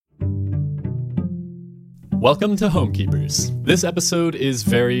Welcome to Homekeepers. This episode is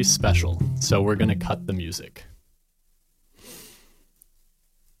very special, so we're going to cut the music.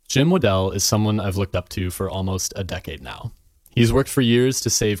 Jim Waddell is someone I've looked up to for almost a decade now. He's worked for years to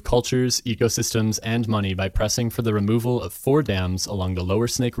save cultures, ecosystems, and money by pressing for the removal of 4 dams along the Lower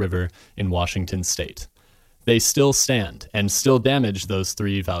Snake River in Washington state. They still stand and still damage those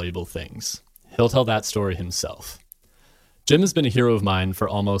 3 valuable things. He'll tell that story himself. Jim has been a hero of mine for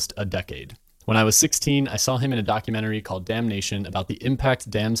almost a decade. When I was 16, I saw him in a documentary called Damnation about the impact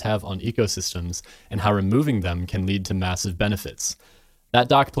dams have on ecosystems and how removing them can lead to massive benefits. That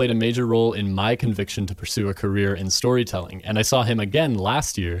doc played a major role in my conviction to pursue a career in storytelling, and I saw him again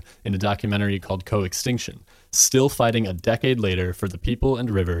last year in a documentary called Co-Extinction, still fighting a decade later for the people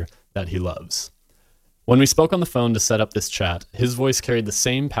and river that he loves. When we spoke on the phone to set up this chat, his voice carried the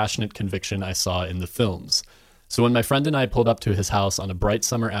same passionate conviction I saw in the films. So when my friend and I pulled up to his house on a bright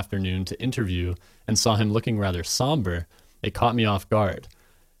summer afternoon to interview and saw him looking rather somber, it caught me off guard.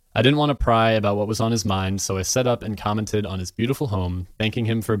 I didn't want to pry about what was on his mind, so I set up and commented on his beautiful home, thanking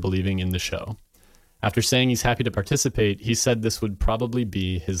him for believing in the show. After saying he's happy to participate, he said this would probably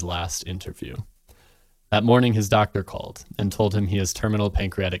be his last interview. That morning, his doctor called and told him he has terminal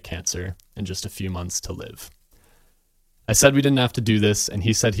pancreatic cancer and just a few months to live. I said we didn't have to do this, and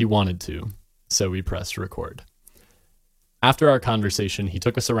he said he wanted to, so we pressed record. After our conversation, he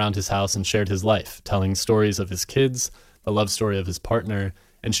took us around his house and shared his life, telling stories of his kids, the love story of his partner,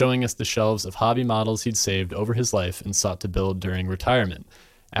 and showing us the shelves of hobby models he'd saved over his life and sought to build during retirement,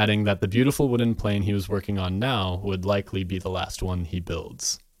 adding that the beautiful wooden plane he was working on now would likely be the last one he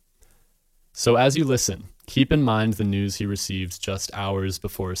builds. So as you listen, keep in mind the news he received just hours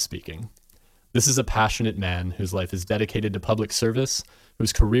before speaking. This is a passionate man whose life is dedicated to public service,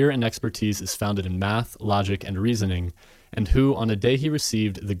 whose career and expertise is founded in math, logic, and reasoning, and who, on a day he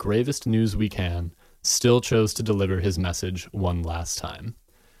received the gravest news we can, still chose to deliver his message one last time.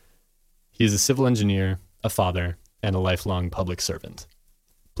 He is a civil engineer, a father, and a lifelong public servant.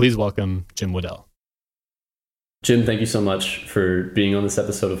 Please welcome Jim Waddell. Jim, thank you so much for being on this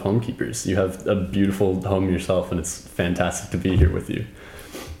episode of Homekeepers. You have a beautiful home yourself, and it's fantastic to be here with you.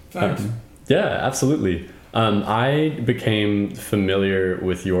 Thanks. Yeah, absolutely. I became familiar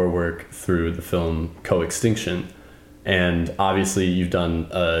with your work through the film Co-Extinction, and obviously you've done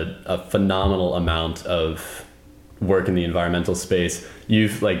a phenomenal amount of work in the environmental space.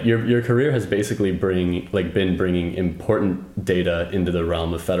 You've your career has basically been bringing important data into the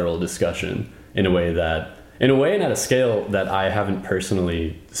realm of federal discussion in a way and at a scale that I haven't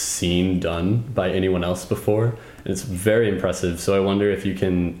personally seen done by anyone else before. And it's very impressive. So I wonder if you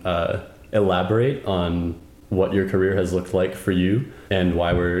can elaborate on what your career has looked like for you and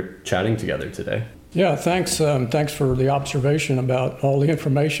why we're chatting together today. Yeah, thanks. Thanks for the observation about all the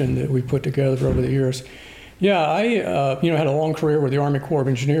information that we put together over the years. Yeah, I had a long career with the Army Corps of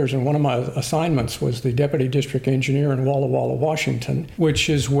Engineers, and one of my assignments was the Deputy District Engineer in Walla Walla, Washington, which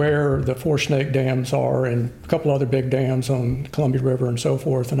is where the 4 snake dams are and a couple other big dams on the Columbia River and so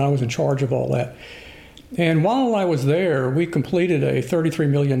forth, and I was in charge of all that. And while I was there, we completed a $33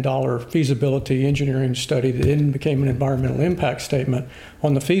 million feasibility engineering study that then became an environmental impact statement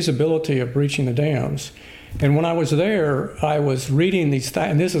on the feasibility of breaching the dams. And when I was there, I was reading these,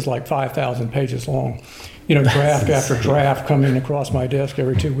 and this is like 5,000 pages long, draft after draft coming across my desk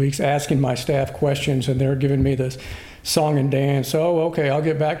every 2 weeks, asking my staff questions, and they're giving me this song and dance. Oh, okay, I'll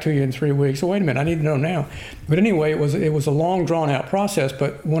get back to you in 3 weeks. Oh, wait a minute, I need to know now. But anyway, it was a long, drawn-out process.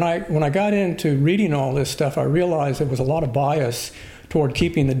 But when I got into reading all this stuff, I realized there was a lot of bias toward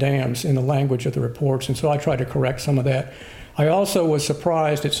keeping the dams in the language of the reports, and so I tried to correct some of that. I also was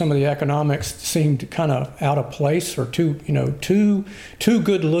surprised that some of the economics seemed kind of out of place or too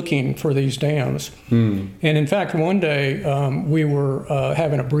good looking for these dams. And in fact, one day we were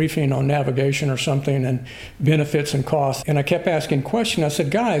having a briefing on navigation or something and benefits and costs. And I kept asking questions. I said,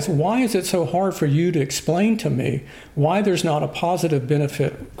 guys, why is it so hard for you to explain to me why there's not a positive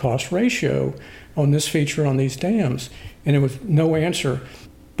benefit cost ratio on this feature on these dams? And there was no answer.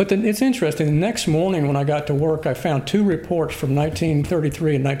 But then it's interesting. The next morning when I got to work, I found 2 reports from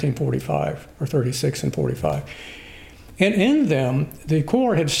 1933 and 1945, or 36 and 45. And in them, the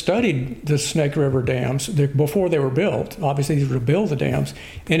Corps had studied the Snake River dams before they were built. Obviously, these were to build the dams.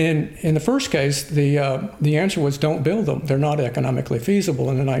 And in the first case, the answer was don't build them. They're not economically feasible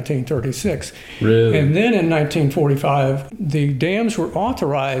in the 1936. Really? And then in 1945, the dams were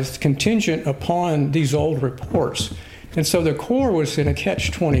authorized contingent upon these old reports. And so the Corps was in a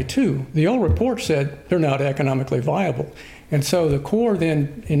catch-22. The old report said they're not economically viable. And so the Corps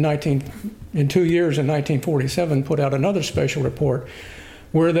then in 2 years in 1947 put out another special report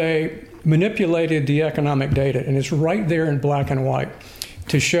where they manipulated the economic data, and it's right there in black and white,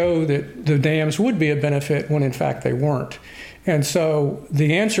 to show that the dams would be a benefit when in fact they weren't. And so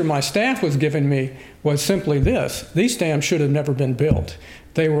the answer my staff was giving me was simply this: these dams should have never been built.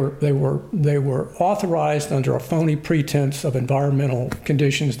 They were authorized under a phony pretense of environmental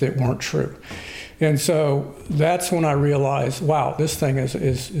conditions that weren't true. And so that's when I realized, wow, this thing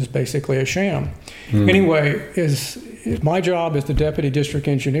is basically a sham. Anyway, my job as the deputy district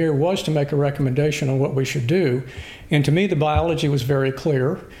engineer was to make a recommendation on what we should do. And to me, the biology was very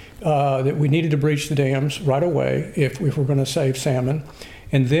clear that we needed to breach the dams right away if we're going to save salmon.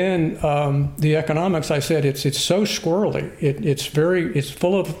 And then the economics, I said, it's so squirrely. It's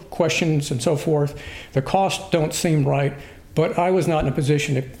full of questions and so forth. The costs don't seem right, but I was not in a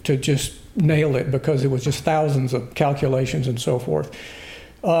position to just nail it because it was just thousands of calculations and so forth.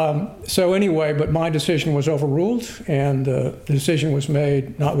 So anyway, but my decision was overruled, and the decision was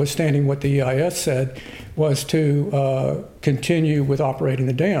made, notwithstanding what the EIS said, was to continue with operating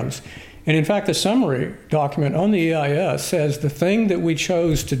the dams. And in fact, the summary document on the EIS says the thing that we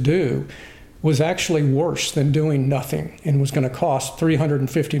chose to do was actually worse than doing nothing and was going to cost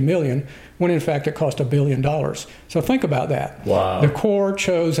 $350 million when in fact it cost $1 billion. So think about that. Wow. The Corps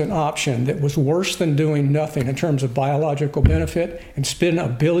chose an option that was worse than doing nothing in terms of biological benefit and spent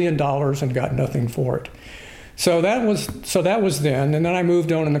 $1 billion and got nothing for it. So that was then, and then I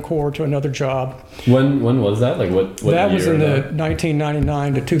moved on in the Corps to another job. When was that? Like what that year was in the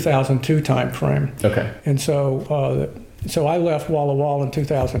 1999 to 2002 time frame. Okay. And so I left Walla Walla in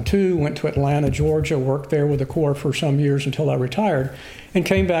 2002, went to Atlanta, Georgia, worked there with the Corps for some years until I retired, and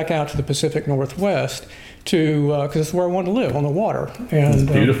came back out to the Pacific Northwest because it's where I wanted to live, on the water. And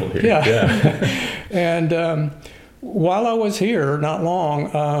it's beautiful here. Yeah. And while I was here, not long,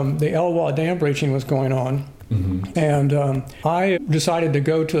 the Elwha Dam breaching was going on. Mm-hmm. And I decided to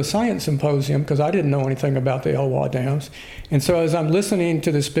go to a science symposium because I didn't know anything about the Elwha dams. And so as I'm listening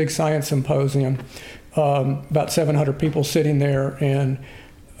to this big science symposium, about 700 people sitting there, and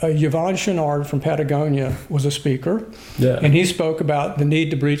Yvon Chouinard from Patagonia was a speaker. Yeah. And he spoke about the need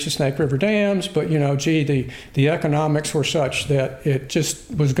to breach the Snake River dams, but the economics were such that it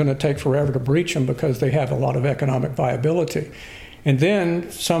just was going to take forever to breach them because they have a lot of economic viability. And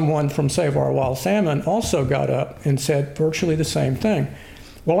then someone from Save Our Wild Salmon also got up and said virtually the same thing.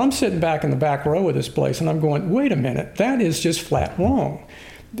 Well, I'm sitting back in the back row of this place, and I'm going, wait a minute, that is just flat wrong.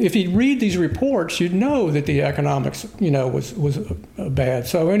 If you read these reports, you'd know that the economics, was bad.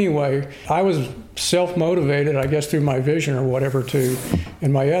 So anyway, I was self-motivated, I guess, through my vision or whatever,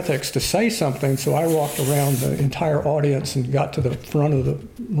 and my ethics, to say something. So I walked around the entire audience and got to the front of the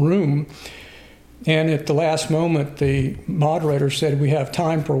room. And at the last moment, the moderator said, we have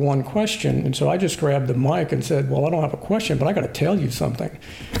time for one question. And so I just grabbed the mic and said, well, I don't have a question, but I got to tell you something.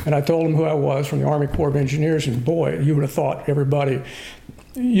 And I told him who I was from the Army Corps of Engineers. And boy, you would have thought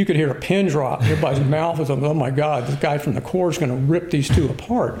you could hear a pin drop. Everybody's mouth was, oh my God, this guy from the Corps is going to rip these two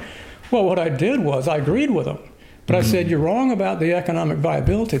apart. Well, what I did was I agreed with him. But I said, you're wrong about the economic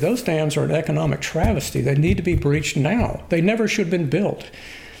viability. Those dams are an economic travesty. They need to be breached now. They never should have been built.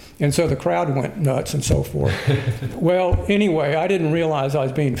 And so the crowd went nuts and so forth. Well, anyway, I didn't realize I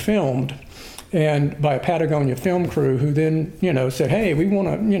was being filmed, and by a Patagonia film crew who then, said, hey, we want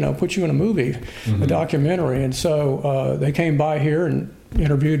to, put you in a movie, a documentary. And so they came by here and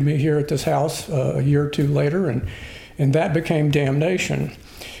interviewed me here at this house a year or two later, and that became Damnation.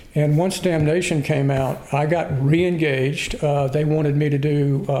 And once Damnation came out, I got re-engaged. They wanted me to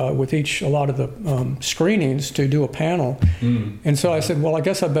do, with a lot of the screenings, to do a panel. And so I said, well, I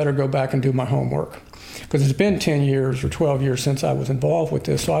guess I better go back and do my homework. Because it's been 10 years or 12 years since I was involved with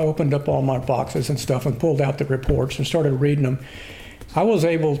this. So I opened up all my boxes and stuff and pulled out the reports and started reading them. I was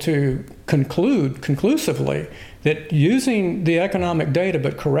able to conclude conclusively that using the economic data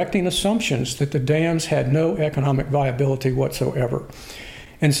but correcting assumptions, that the dams had no economic viability whatsoever.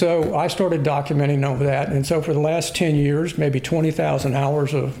 And so I started documenting over that. And so for the last 10 years, maybe 20,000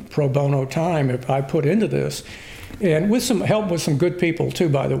 hours of pro bono time I put into this, and with some help with some good people too,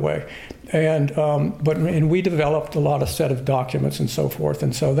 by the way. And we developed a lot of set of documents and so forth.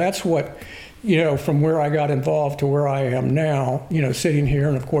 And so that's what, from where I got involved to where I am now, sitting here.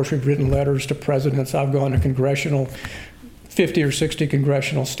 And of course, we've written letters to presidents. I've gone to 50 or 60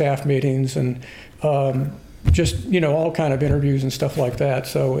 congressional staff meetings, and just all kind of interviews and stuff like that.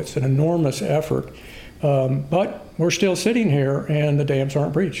 So it's an enormous effort, but we're still sitting here and the dams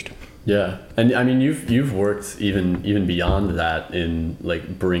aren't breached. Yeah, and I mean you've worked even beyond that in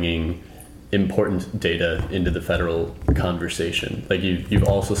like bringing important data into the federal conversation. Like you've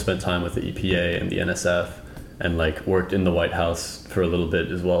also spent time with the EPA and the NSF and like worked in the White House for a little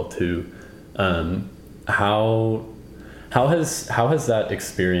bit as well too. How has that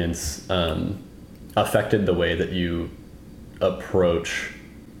experience affected the way that you approach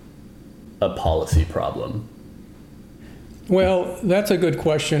a policy problem? Well, that's a good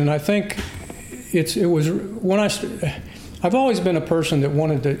question. And I think it was when I've always been a person that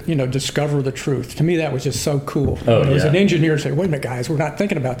wanted to, discover the truth. To me, that was just so cool. As an engineer, say, wait a minute, guys, we're not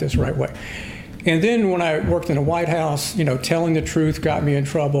thinking about this the right way. And then when I worked in the White House, telling the truth got me in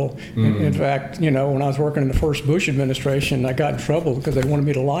trouble. Mm-hmm. In fact, when I was working in the first Bush administration, I got in trouble because they wanted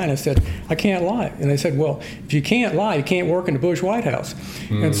me to lie. And I said, I can't lie. And they said, well, if you can't lie, you can't work in the Bush White House.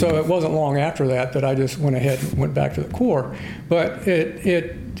 Mm-hmm. And so it wasn't long after that I just went ahead and went back to the Corps. But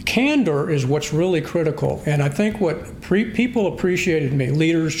candor is what's really critical. And I think what people appreciated me,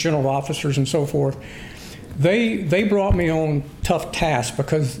 leaders, general officers, and so forth, They brought me on tough tasks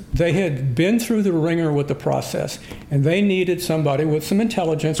because they had been through the ringer with the process, and they needed somebody with some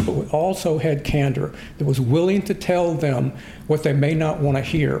intelligence but also had candor that was willing to tell them what they may not want to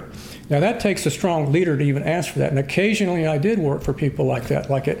hear. Now that takes a strong leader to even ask for that, and occasionally I did work for people like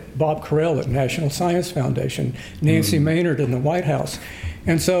that, like at Bob Carell at National Science Foundation, Nancy Maynard in the White House,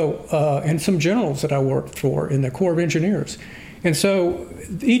 and so and some generals that I worked for in the Corps of Engineers. And so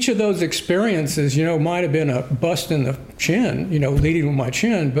each of those experiences, might have been a bust in the chin, leading with my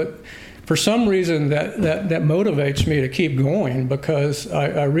chin, but for some reason that motivates me to keep going because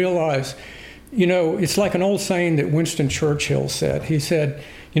I realize, it's like an old saying that Winston Churchill said. He said,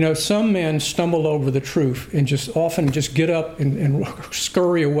 some men stumble over the truth and often get up and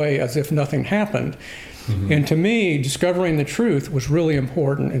scurry away as if nothing happened. Mm-hmm. And to me, discovering the truth was really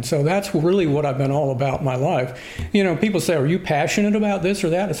important. And so that's really what I've been all about in my life. People say, are you passionate about this or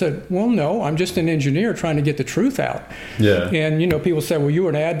that? I said, well, no, I'm just an engineer trying to get the truth out. Yeah. And, people say, well, you were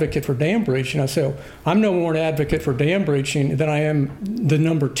an advocate for dam breaching. I said, well, I'm no more an advocate for dam breaching than I am the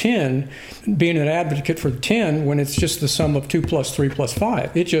number 10, being an advocate for 10 when it's just the sum of 2 plus 3 plus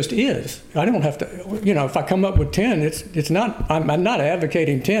 5. It just is. I don't have to, if I come up with 10, it's not, I'm not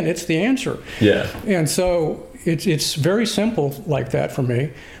advocating 10, it's the answer. Yeah. And so it's very simple like that for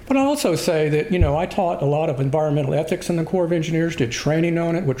me. But I also say that, I taught a lot of environmental ethics in the Corps of Engineers, did training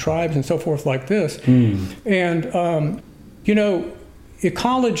on it with tribes and so forth like this. And,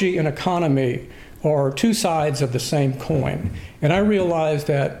 ecology and economy are two sides of the same coin. And I realized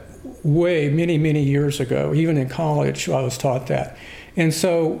that many, many years ago, even in college, I was taught that. And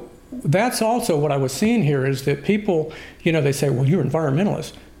so that's also what I was seeing here is that people, they say, well, you're an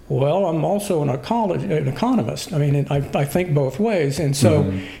environmentalist. Well, I'm also an economist. I mean, I think both ways. And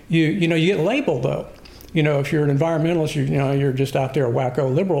so you get labeled, though. If you're an environmentalist, you're just out there a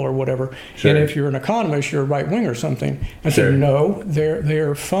wacko liberal or whatever. Sure. And if you're an economist, you're a right wing or something. I said, no,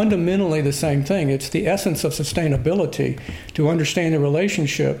 they're fundamentally the same thing. It's the essence of sustainability to understand the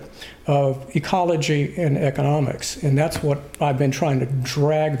relationship of ecology and economics. And that's what I've been trying to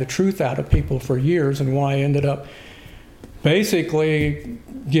drag the truth out of people for years, and why I ended up basically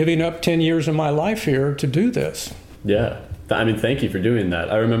giving up 10 years of my life here to do this. Yeah. I mean, thank you for doing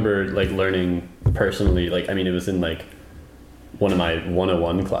that. I remember learning personally, it was in one of my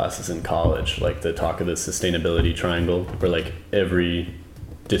 101 classes in college, the talk of the sustainability triangle, where every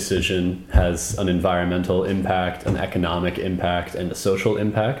decision has an environmental impact, an economic impact, and a social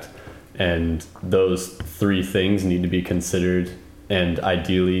impact. And those three things need to be considered and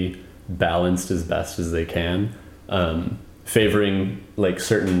ideally balanced as best as they can. Favoring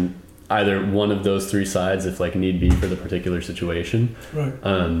certain either one of those three sides if need be for the particular situation. Right.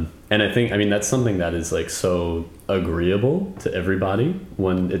 And I think that's something that is so agreeable to everybody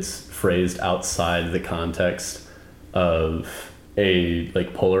when it's phrased outside the context of a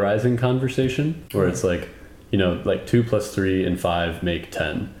polarizing conversation where it's 2 plus 3 and 5 make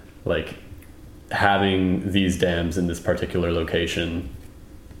 10. Having these dams in this particular location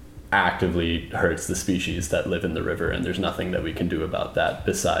actively hurts the species that live in the river, and there's nothing that we can do about that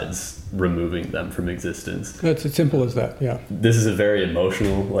besides removing them from existence. That's as simple as that. Yeah. This is a very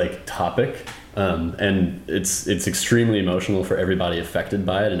emotional topic, and it's extremely emotional for everybody affected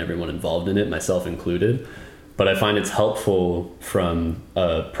by it and everyone involved in it, myself included. But I find it's helpful from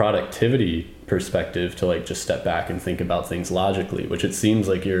a productivity perspective to just step back and think about things logically, which it seems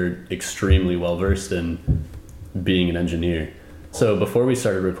like you're extremely well versed in, being an engineer. So before we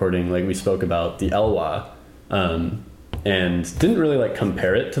started recording, we spoke about the Elwha, and didn't really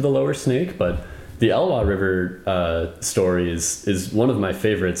compare it to the Lower Snake, but the Elwha River story is one of my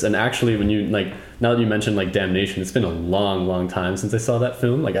favorites. And actually, when you now that you mentioned Damnation, it's been a long, long time since I saw that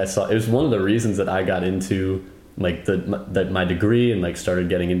film. It was one of the reasons that I got into like that my degree and like started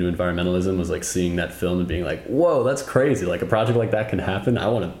getting into environmentalism was like seeing that film and being like, whoa, that's crazy. Like a project like that can happen. I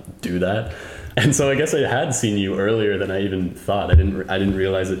want to do that. And so I guess I had seen you earlier than I even thought. I didn't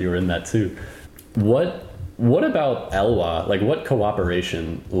realize that you were in that too. What about ELWA? Like what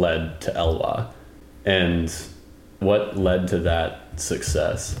cooperation led to ELWA, and what led to that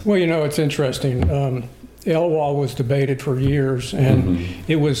success? Well, it's interesting. ELWA was debated for years, and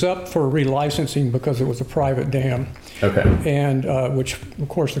it was up for relicensing because it was a private dam. Okay. And which, of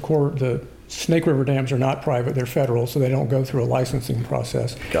course, the Snake River dams are not private; they're federal, so they don't go through a licensing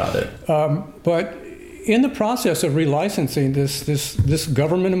process. Got it. But in the process of relicensing, this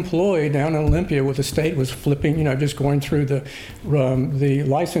government employee down in Olympia with the state was flipping, just going through the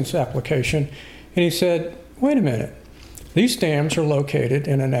license application, and he said, "Wait a minute, these dams are located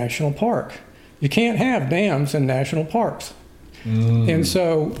in a national park. You can't have dams in national parks." And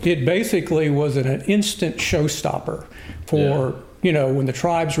so it basically was an instant showstopper for, when the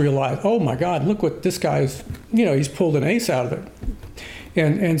tribes realized, oh my God, look what this guy's, he's pulled an ace out of it.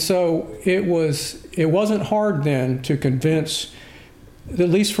 And so it wasn't hard then to convince, at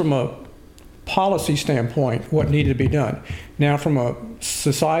least from a policy standpoint, what needed to be done. Now, from a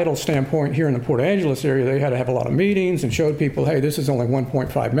societal standpoint, here in the Port Angeles area, they had to have a lot of meetings and showed people, hey, this is only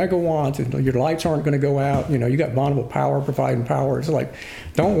 1.5 megawatts, and your lights aren't going to go out. You got Bonneville Power providing power. It's like,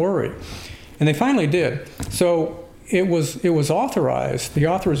 don't worry. And they finally did. So it was authorized. The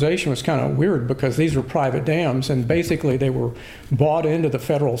authorization was kind of weird because these were private dams, and basically they were bought into the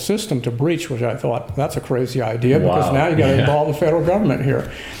federal system to breach, which I thought, that's a crazy idea because now you got to involve the federal government here.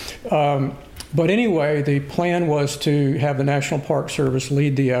 But anyway, the plan was to have the National Park Service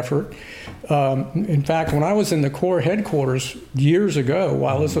lead the effort. In fact, when I was in the Corps headquarters years ago,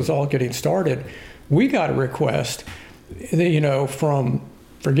 while this was all getting started, we got a request, from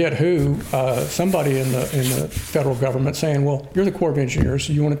forget who, somebody in the federal government saying, well, you're the Corps of Engineers,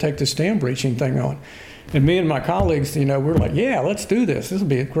 so you want to take this dam breaching thing on. And me and my colleagues, we were like, yeah, let's do this. This will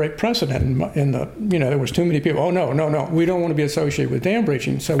be a great precedent. There was too many people. Oh, no, we don't want to be associated with dam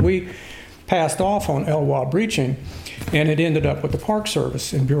breaching. So we passed off on ELWA breaching, and it ended up with the Park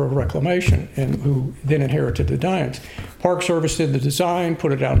Service and Bureau of Reclamation, and who then inherited the dams. Park Service did the design,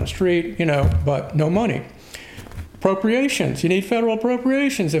 put it out on the street, but no money. Appropriations. You need federal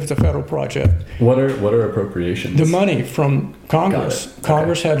appropriations if it's a federal project. What are appropriations? The money from Congress. Got it.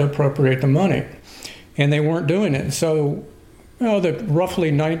 Congress had to appropriate the money, and they weren't doing it. So, the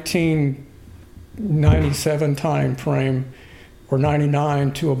roughly 1997 time frame, or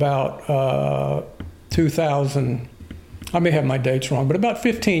 99 to about 2000, I may have my dates wrong, but about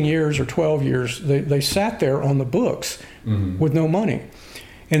 15 years or 12 years, they sat there on the books with no money.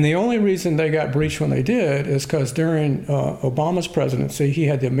 And the only reason they got breached when they did is because during Obama's presidency, he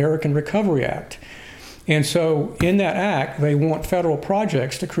had the American Recovery Act. And so in that act, they want federal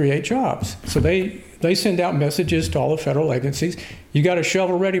projects to create jobs. So they send out messages to all the federal agencies. You got a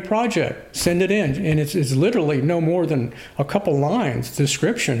shovel-ready project, send it in. And it's literally no more than a couple lines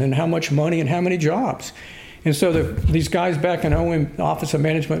description and how much money and how many jobs. And so these guys back in OM, Office of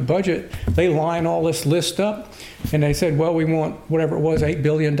Management Budget, they line all this list up, and they said, well, we want whatever it was, $8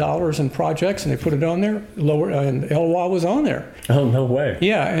 billion in projects, and they put it on there. And ELWA was on there. Oh, no way.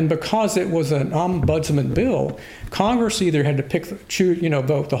 Yeah, and because it was an ombudsman bill, Congress either had to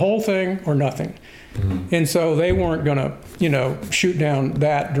vote the whole thing or nothing. And so they weren't going to, shoot down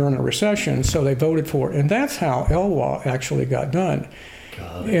that during a recession, so they voted for it. And that's how ELWA actually got done.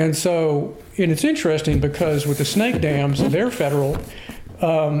 And so, and it's interesting because with the snake dams, they're federal,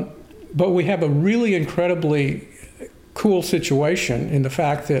 but we have a really incredibly cool situation in the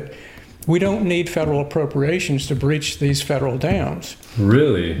fact that we don't need federal appropriations to breach these federal dams.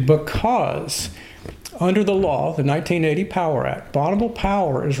 Really? Because under the law, the 1980 Power Act, Bonneville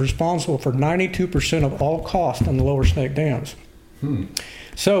Power is responsible for 92% of all costs on the lower snake dams.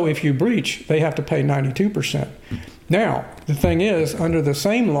 So if you breach, they have to pay 92%. Now, the thing is, under the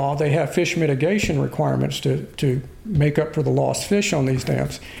same law, they have fish mitigation requirements to make up for the lost fish on these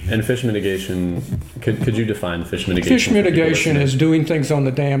dams. And fish mitigation, could you define fish mitigation? Fish mitigation is doing things on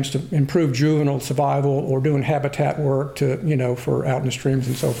the dams to improve juvenile survival or doing habitat work for out in the streams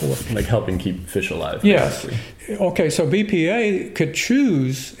and so forth. Like helping keep fish alive. Yes. Basically. Okay, so BPA could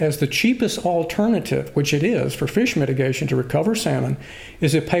choose as the cheapest alternative, which it is, for fish mitigation to recover salmon,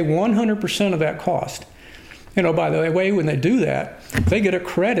 is to pay 100% of that cost. By the way, when they do that, they get a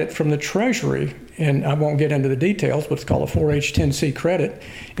credit from the Treasury, and I won't get into the details, but it's called a 4H10C credit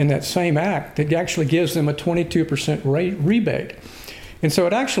in that same act that actually gives them a 22% rebate. And so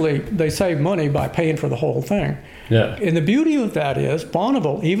they save money by paying for the whole thing. Yeah. And the beauty of that is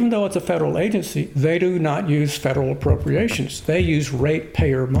Bonneville, even though it's a federal agency, they do not use federal appropriations. They use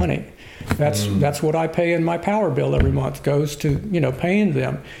ratepayer money. That's what I pay in my power bill every month, goes to, paying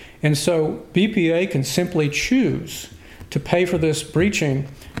them. And so BPA can simply choose to pay for this breaching.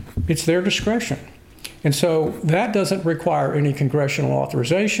 It's their discretion. And so that doesn't require any congressional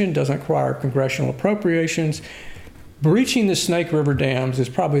authorization, doesn't require congressional appropriations. Breaching the Snake River dams is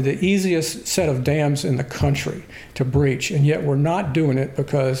probably the easiest set of dams in the country to breach, and yet we're not doing it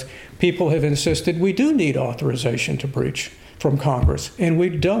because people have insisted we do need authorization to breach from Congress, and we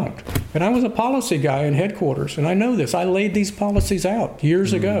don't. And I was a policy guy in headquarters, and I know this. I laid these policies out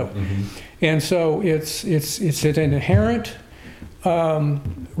years ago. And so it's an inherent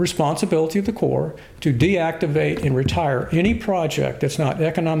responsibility of the Corps to deactivate and retire any project that's not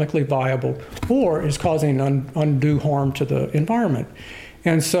economically viable or is causing undue harm to the environment.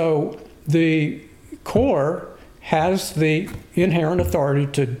 And so the Corps has the inherent authority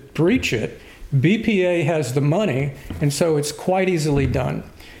to breach it. BPA has the money, and so it's quite easily done.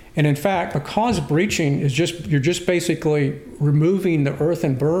 And in fact, because breaching is you're just basically removing the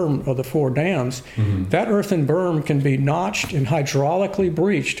earthen berm of the 4 dams, that earthen berm can be notched and hydraulically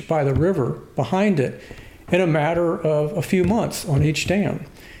breached by the river behind it in a matter of a few months on each dam.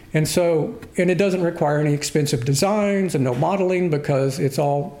 And it doesn't require any expensive designs and no modeling because it's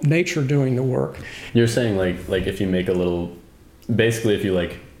all nature doing the work. You're saying like if you make a little, basically if you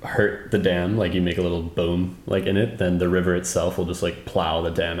hurt the dam, you make a little boom in it, then the river itself will just plow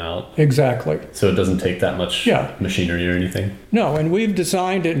the dam out. Exactly. So it doesn't take that much machinery or anything. No, and we've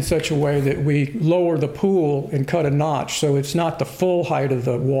designed it in such a way that we lower the pool and cut a notch, so it's not the full height of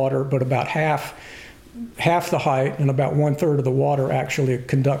the water, but about half the height, and about 1/3 of the water actually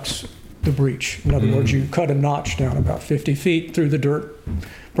conducts the breach. In other words, you cut a notch down about 50 feet through the dirt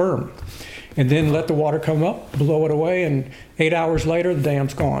berm, and then let the water come up, blow it away, and 8 hours later, the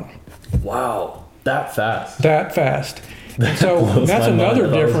dam's gone. Wow, that fast. That fast. And so that's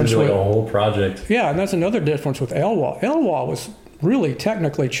another difference with a whole project. Yeah, and that's another difference with Elwha. Elwha was really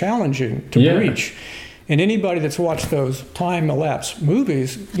technically challenging to breach. And anybody that's watched those time-elapse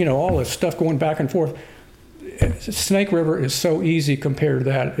movies, all this stuff going back and forth, Snake River is so easy compared to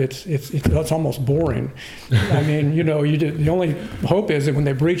that. It's almost boring. I mean, the only hope is that when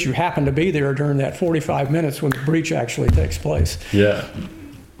they breach, you happen to be there during that 45 minutes when the breach actually takes place. Yeah.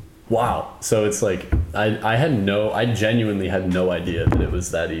 Wow. So it's I genuinely had no idea that it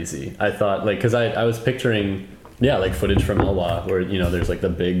was that easy. I thought because I was picturing, footage from Elwha where, there's the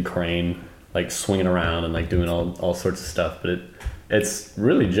big crane, swinging around and doing all sorts of stuff. But it's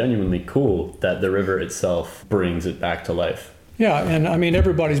really genuinely cool that the river itself brings it back to life. Yeah, and I mean,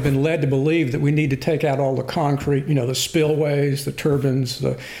 everybody's been led to believe that we need to take out all the concrete, the spillways, the turbines,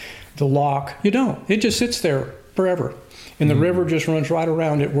 the lock. You don't. It just sits there forever. And the river just runs right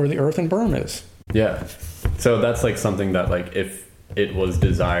around it where the earthen berm is. Yeah. So that's something that if it was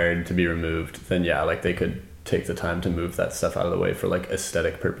desired to be removed, then they could take the time to move that stuff out of the way for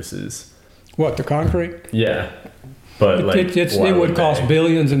aesthetic purposes. What, the concrete? Yeah. But it would cost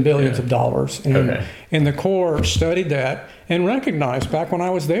billions and billions of dollars. And the Corps studied that and recognized back when I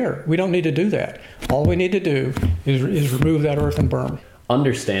was there, we don't need to do that. All we need to do is remove that earthen berm.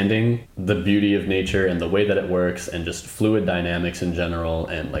 Understanding the beauty of nature and the way that it works and just fluid dynamics in general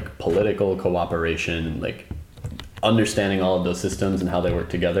and political cooperation, understanding all of those systems and how they work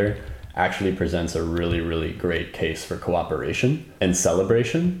together actually presents a really, really great case for cooperation and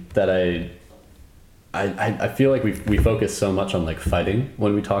celebration that I feel like we focus so much on fighting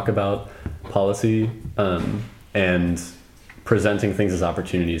when we talk about policy and presenting things as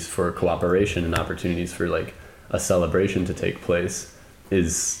opportunities for cooperation and opportunities for a celebration to take place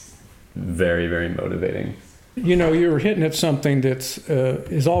is very, very motivating. You're hitting at something that's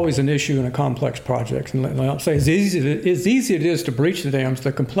is always an issue in a complex project. And I'll say as easy it is to breach the dams,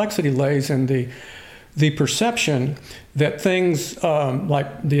 the complexity lays in the perception that things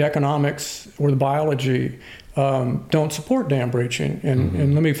like the economics or the biology don't support dam breaching.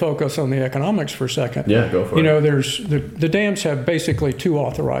 And let me focus on the economics for a second. Yeah, go for it. There's the dams have basically 2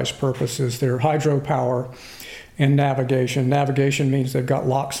 authorized purposes. They're hydropower and navigation. Navigation means they've got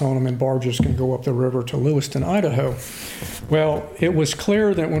locks on them and barges can go up the river to Lewiston, Idaho. Well, it was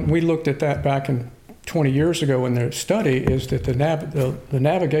clear that when we looked at that back in 20 years ago in their study is that the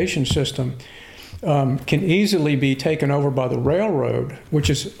navigation system can easily be taken over by the railroad,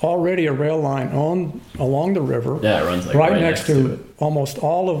 which is already a rail line along the river. Yeah, it runs right next to almost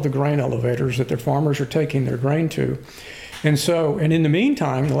all of the grain elevators that their farmers are taking their grain to. And in the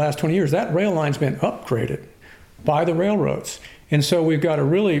meantime, in the last 20 years, that rail line's been upgraded by the railroads. And so we've got a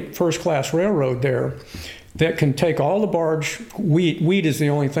really first-class railroad there that can take all the barge wheat. Wheat is the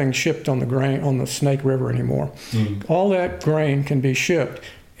only thing shipped on the Snake River anymore. All that grain can be shipped.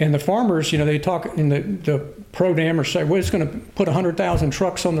 And the farmers, they talk in the pro-dammers say, well, it's going to put 100,000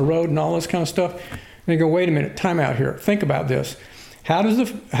 trucks on the road and all this kind of stuff. And they go, wait a minute, time out here. Think about this. How does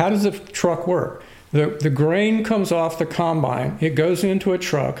the truck work? The grain comes off the combine. It goes into a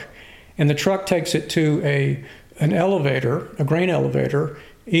truck, and the truck takes it to an elevator, a grain elevator,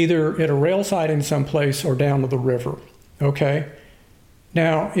 either at a rail siding someplace or down to the river. Okay?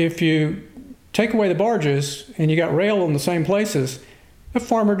 Now, if you take away the barges and you got rail in the same places, the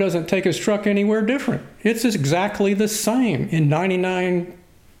farmer doesn't take his truck anywhere different. It's exactly the same in 99%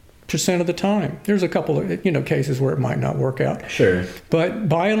 of the time. There's a couple of cases where it might not work out. Sure. But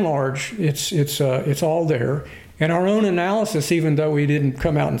by and large, it's all there. And our own analysis, even though we didn't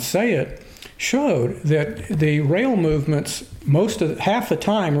come out and say it, showed that the rail movements half the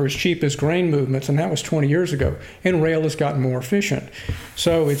time are as cheap as grain movements, and that was 20 years ago. And rail has gotten more efficient.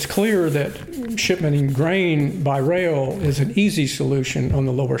 So it's clear that shipmenting grain by rail is an easy solution on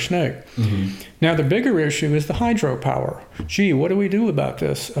the Lower Snake. Now the bigger issue is the hydropower. Gee, what do we do about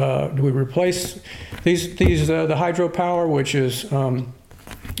this? Do we replace the hydropower, which is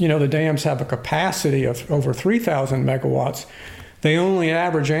the dams have a capacity of over 3,000 megawatts. They only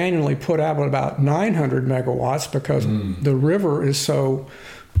average annually put out about 900 megawatts because the river is so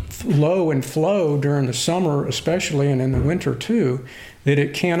low in flow during the summer especially, and in the winter too, that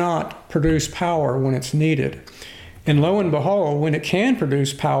it cannot produce power when it's needed. And lo and behold, when it can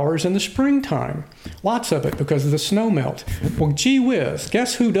produce power is in the springtime. Lots of it because of the snow melt. Well, gee whiz,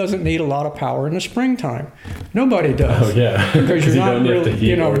 guess who doesn't need a lot of power in the springtime? Nobody does. Oh, yeah. Because you're not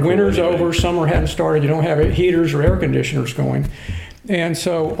really, winter's over, summer hadn't started, you don't have heaters or air conditioners going. And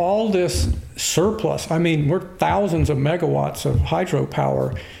so all this surplus, we're thousands of megawatts of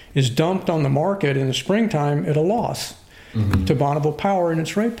hydropower is dumped on the market in the springtime at a loss to Bonneville Power and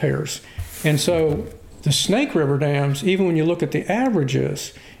its ratepayers. And so the Snake River dams, even when you look at the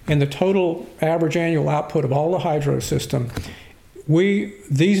averages and the total average annual output of all the hydro system,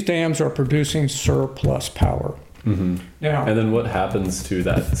 these dams are producing surplus power. Now, and then what happens to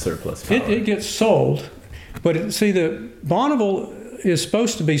that surplus power? It gets sold, but the Bonneville is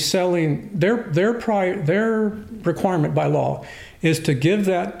supposed to be selling their requirement by law is to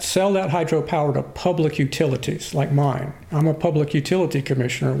sell that hydropower to public utilities like mine. I'm a public utility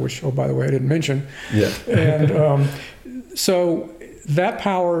commissioner, which, oh, by the way, I didn't mention. Yeah. And so that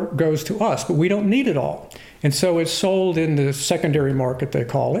power goes to us, but we don't need it all. And so it's sold in the secondary market, they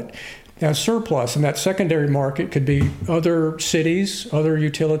call it, as surplus. And that secondary market could be other cities, other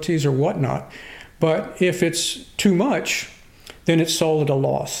utilities, or whatnot. But if it's too much, then it's sold at a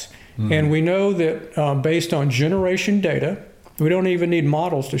loss. And we know that based on generation data, we don't even need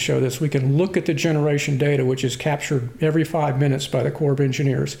models to show this. We can look at the generation data, which is captured every 5 minutes by the Corps of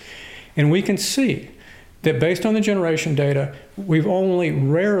Engineers. And we can see that based on the generation data, we've only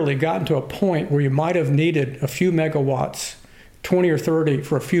rarely gotten to a point where you might have needed a few megawatts, 20 or 30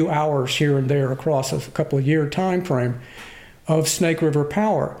 for a few hours here and there across a couple of year time frame of Snake River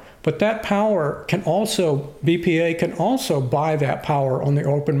power. But that power BPA can also buy that power on the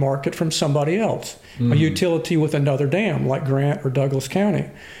open market from somebody else, a utility with another dam like Grant or Douglas County,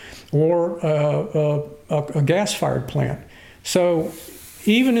 or a gas-fired plant. So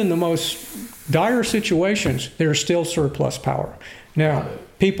even in the most dire situations, there's still surplus power. Now,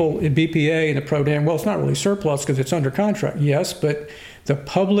 people at BPA and the pro-dam, well, it's not really surplus because it's under contract. Yes, but the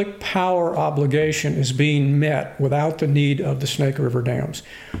public power obligation is being met without the need of the Snake River dams.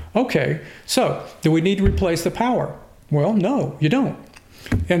 Okay, so do we need to replace the power? Well, no, you don't.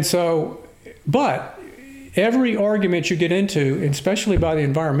 And so, but every argument you get into, especially by the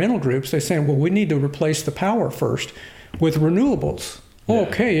environmental groups, they're saying, well, we need to replace the power first with renewables.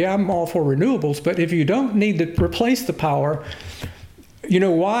 Okay, yeah, I'm all for renewables, but if you don't need to replace the power,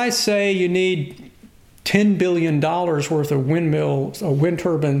 why say you need $10 billion worth of windmills, wind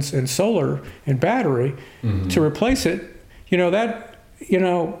turbines, and solar and battery to replace it? That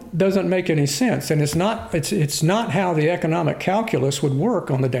doesn't make any sense, and it's not how the economic calculus would work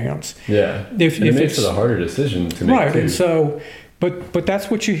on the dams. Yeah, it makes it a harder decision to make. Right, and so, but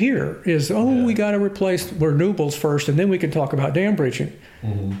that's what you hear is, we got to replace renewables first, and then we can talk about dam breaching.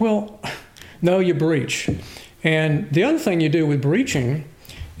 Well, no, you breach, and the other thing you do with breaching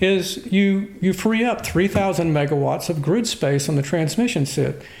is you free up 3,000 megawatts of grid space on the transmission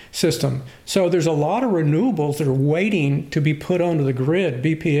system. So there's a lot of renewables that are waiting to be put onto the grid,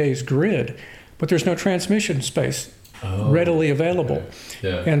 BPA's grid, but there's no transmission space. readily available. Okay.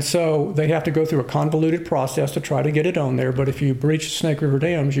 Yeah. And so they have to go through a convoluted process to try to get it on there. But if you breach Snake River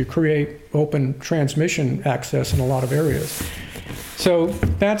dams, you create open transmission access in a lot of areas. So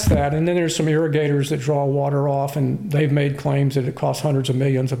that's that. And then there's some irrigators that draw water off, and they've made claims that it costs hundreds of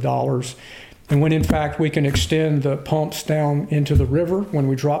millions of dollars. And when in fact we can extend the pumps down into the river when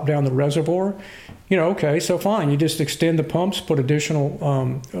we drop down the reservoir, okay, so fine. You just extend the pumps, put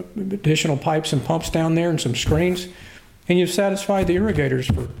additional pipes and pumps down there and some screens, and you've satisfied the irrigators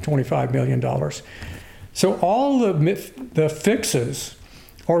for $25 million. So all the fixes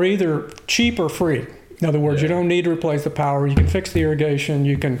are either cheap or free. In other words, you don't need to replace the power. You can fix the irrigation.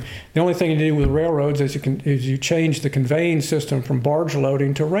 The only thing you do with railroads is you change the conveying system from barge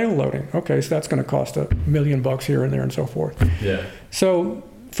loading to rail loading. Okay, so that's going to cost $1 million here and there and so forth. Yeah. So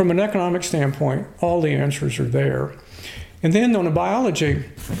from an economic standpoint, all the answers are there. And then on the biology,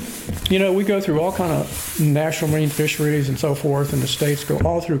 we go through all kind of national marine fisheries and so forth, and the states go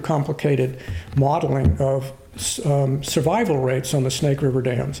all through complicated modeling of survival rates on the Snake River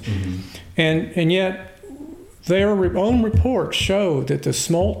dams. Mm-hmm. And yet their own reports show that the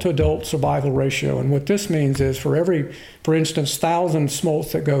smolt to adult survival ratio, and what this means is for instance, 1,000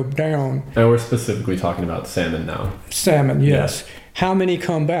 smolts that go down. And we're specifically talking about salmon now. Salmon, yes. Yeah. How many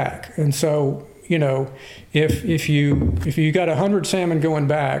come back? And so, if you got 100 salmon going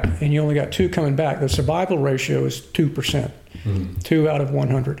back and you only got 2 coming back, the survival ratio is 2%, 2 out of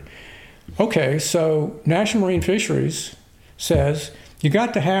 100. Okay, so National Marine Fisheries says you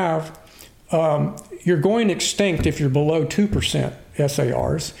got to have, you're going extinct if you're below 2%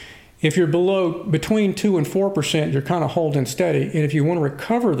 SARs. If you're between 2 and 4%, you're kind of holding steady. And if you want to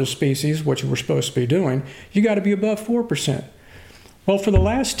recover the species, which we're supposed to be doing, you got to be above 4%. Well, for the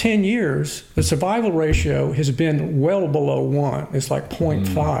last 10 years, the survival ratio has been well below 1. It's like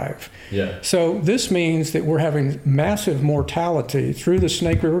 0.5. Yeah. So this means that we're having massive mortality through the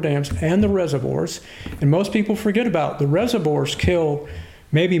Snake River dams and the reservoirs. And most people forget about the reservoirs kill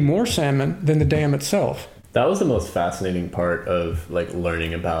maybe more salmon than the dam itself. That was the most fascinating part of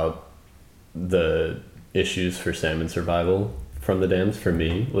learning about the issues for salmon survival from the dams for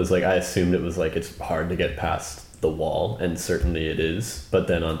me was I assumed it was it's hard to get past the wall, and certainly it is, but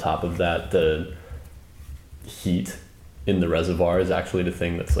then on top of that, the heat in the reservoir is actually the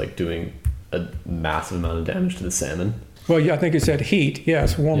thing that's doing a massive amount of damage to the salmon. Well, yeah, I think it said heat,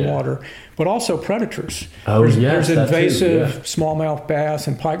 yes, warm water, but also predators. Oh, there's invasive smallmouth bass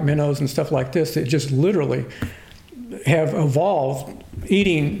and pike minnows and stuff like this that just literally have evolved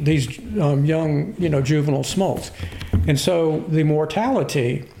eating these young, juvenile smolts. And so the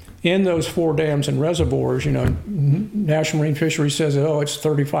mortality in those 4 dams and reservoirs, National Marine Fisheries says, it's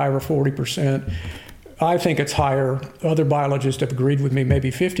 35 or 40%. I think it's higher. Other biologists have agreed with me,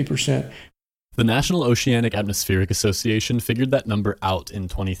 maybe 50%. The National Oceanic Atmospheric Association figured that number out in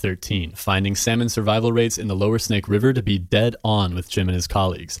 2013, finding salmon survival rates in the lower Snake River to be dead on with Jim and his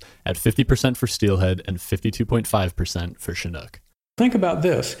colleagues, at 50% for steelhead and 52.5% for Chinook. Think about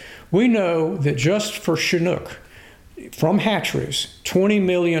this. We know that just for Chinook, from hatcheries, 20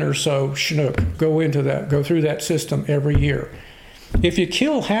 million or so Chinook go through that system every year. If you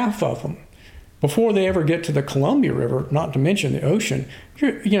kill half of them before they ever get to the Columbia River, not to mention the ocean,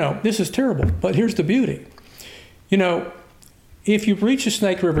 this is terrible. But here's the beauty. If you breach a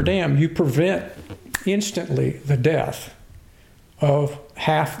Snake River dam, you prevent instantly the death of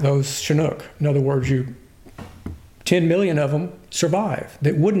half those Chinook. In other words, 10 million of them survive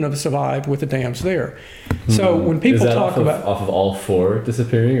that wouldn't have survived with the dams there. So when people talk about off of all 4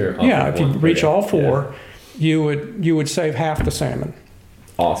 disappearing, or if you reach all 4, you would save half the salmon.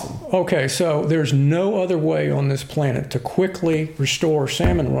 Awesome. Okay, so there's no other way on this planet to quickly restore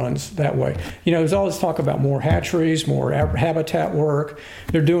salmon runs that way. There's all this talk about more hatcheries, more habitat work.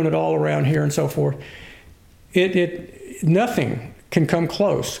 They're doing it all around here and so forth. Nothing can come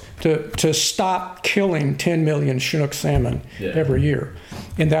close to stop killing 10 million Chinook salmon every year.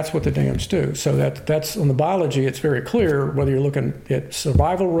 And that's what the dams do. So that's on the biology, it's very clear, whether you're looking at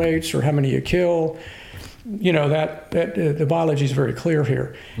survival rates or how many you kill, the biology is very clear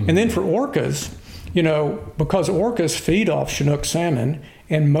here. Mm-hmm. And then for orcas, because orcas feed off Chinook salmon,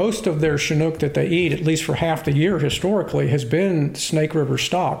 and most of their Chinook that they eat, at least for half the year historically, has been Snake River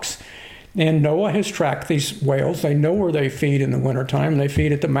stocks. And NOAA has tracked these whales. They know where they feed in the wintertime. They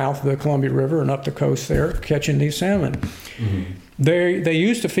feed at the mouth of the Columbia River and up the coast there, catching these salmon. Mm-hmm. They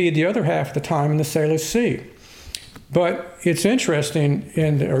used to feed the other half of the time in the Salish Sea. But it's interesting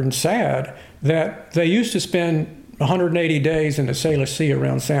and sad that they used to spend 180 days in the Salish Sea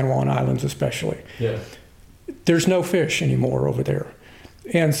around San Juan Islands especially. Yeah. There's no fish anymore over there.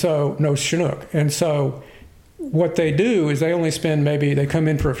 And so, no Chinook. And so what they do is they only spend they come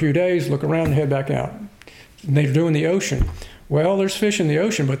in for a few days, look around, and head back out. And they're doing the ocean. Well, there's fish in the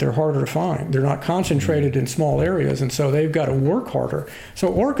ocean, but they're harder to find. They're not concentrated in small areas, and so they've got to work harder.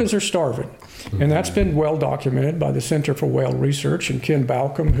 So orcas are starving, and that's been well documented by the Center for Whale Research and Ken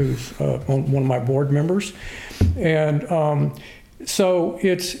Balcom, who's one of my board members. And so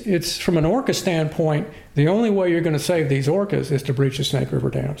it's from an orca standpoint, the only way you're going to save these orcas is to breach the Snake River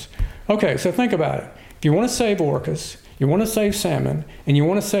dams. Okay, so think about it. If you want to save orcas, you want to save salmon, and you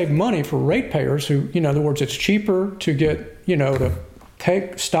want to save money for ratepayers who, in other words, it's cheaper to get,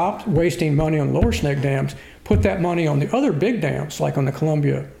 to stop wasting money on lower snake dams, put that money on the other big dams, like on the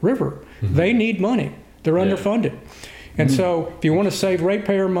Columbia River. Mm-hmm. They need money. They're underfunded. And so if you want to save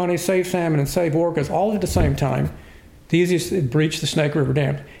ratepayer money, save salmon, and save orcas all at the same time, the easiest is breach the Snake River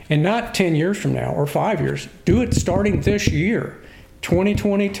dams. And not 10 years from now or 5 years. Do it starting this year,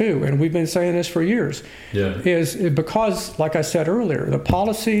 2022, and we've been saying this for years, is because, like I said earlier, the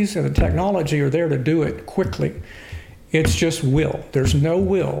policies and the technology are there to do it quickly. It's just will. There's no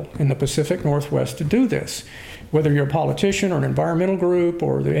will in the Pacific Northwest to do this, whether you're a politician or an environmental group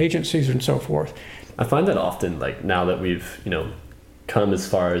or the agencies and so forth. I find that often, like now that we've, come as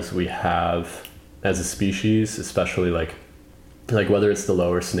far as we have as a species, especially like whether it's the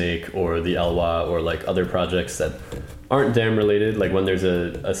lower snake or the Elwha or like other projects that aren't dam related, like when there's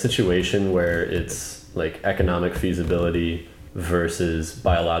a situation where it's like economic feasibility versus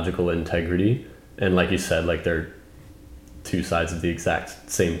biological integrity, and like you said, like they're two sides of the exact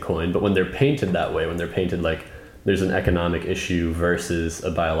same coin, but when they're painted that way, when they're painted like there's an economic issue versus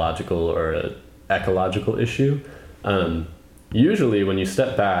a biological or a ecological issue, usually when you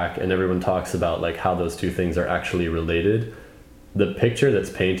step back and everyone talks about like how those two things are actually related, the picture that's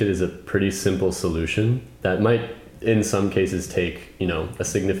painted is a pretty simple solution that might in some cases take, a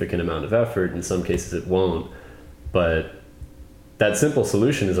significant amount of effort. In some cases it won't. But that simple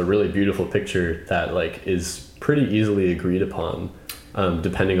solution is a really beautiful picture that like is pretty easily agreed upon,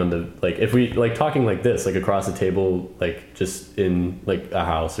 depending on the, like if we like talking like this, like across the table, like just in like a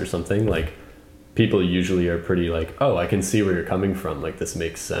house or something, like people usually are pretty like, oh, I can see where you're coming from. Like this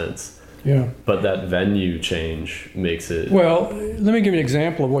makes sense. Yeah. But that venue change makes it... Well, let me give you an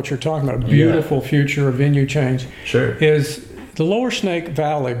example of what you're talking about. A beautiful future of venue change. Sure. Is the Lower Snake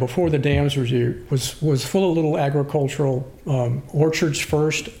Valley, before the dams was full of little agricultural orchards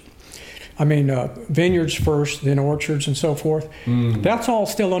first. Vineyards first, then orchards and so forth. That's all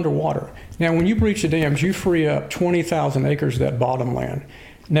still underwater. Now, when you breach the dams, you free up 20,000 acres of that bottom land.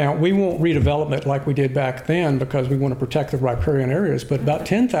 Now, we won't redevelop it like we did back then because we want to protect the riparian areas, but about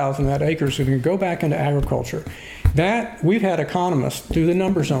 10,000 of that acres are going to go back into agriculture. That, we've had economists do the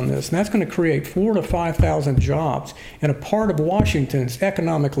numbers on this, and that's going to create 4,000 to 5,000 jobs in a part of Washington that's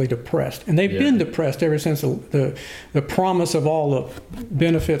economically depressed. And they've been depressed ever since the promise of all the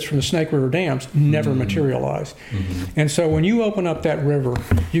benefits from the Snake River dams never materialized. And so when you open up that river,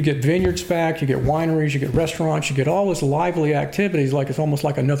 you get vineyards back, you get wineries, you get restaurants, you get all this lively activities, like it's almost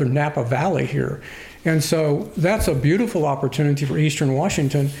like another Napa Valley here. And so that's a beautiful opportunity for Eastern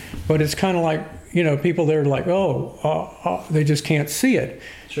Washington, but it's kind of like, people there are like, they just can't see it.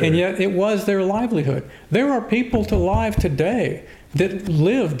 Sure. And yet it was their livelihood. There are people alive today that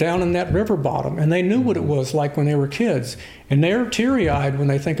live down in that river bottom, and they knew what it was like when they were kids. And they're teary-eyed when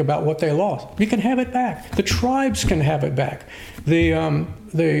they think about what they lost. You can have it back. The tribes can have it back. The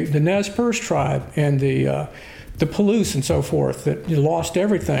Nez Perce tribe and the Palouse and so forth that lost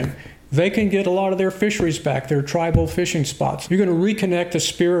everything, they can get a lot of their fisheries back, their tribal fishing spots. You're going to reconnect the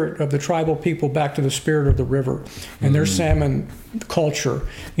spirit of the tribal people back to the spirit of the river, and their salmon culture,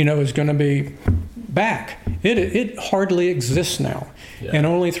 is going to be back. It hardly exists now, and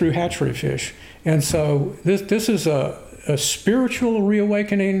only through hatchery fish. And so this is a spiritual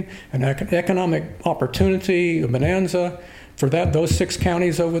reawakening, an economic opportunity, a bonanza for those 6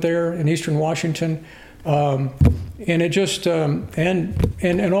 counties over there in Eastern Washington. And it just,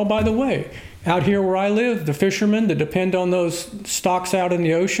 and oh, by the way, out here where I live, the fishermen that depend on those stocks out in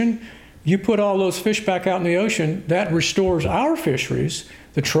the ocean, you put all those fish back out in the ocean, that restores our fisheries,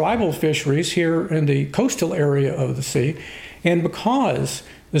 the tribal fisheries here in the coastal area of the sea. And because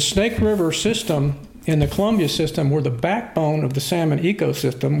the Snake River system and the Columbia system were the backbone of the salmon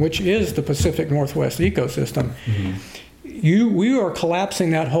ecosystem, which is the Pacific Northwest ecosystem, we are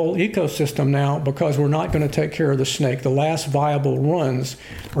collapsing that whole ecosystem now because we're not going to take care of the snake. The last viable runs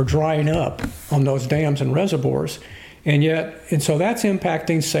are drying up on those dams and reservoirs. And so that's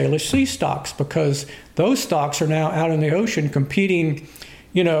impacting Salish sea stocks because those stocks are now out in the ocean competing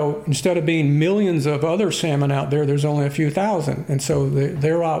instead of being millions of other salmon out there, there's only a few thousand. And so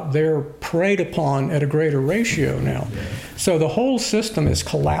they're preyed upon at a greater ratio now. Yeah. So the whole system is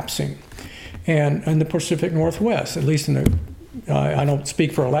collapsing. And in the Pacific Northwest, at least in the, I don't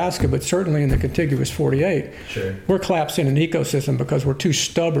speak for Alaska, but certainly in the contiguous 48, sure, we're collapsing an ecosystem because we're too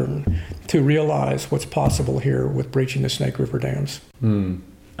stubborn to realize what's possible here with breaching the Snake River dams.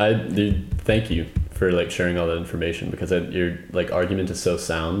 Thank you for sharing all that information, because your argument is so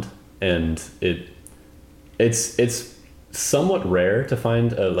sound, and it's somewhat rare to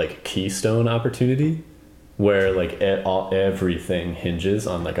find a keystone opportunity where everything hinges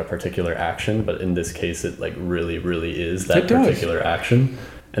on a particular action, but in this case it really is that particular action.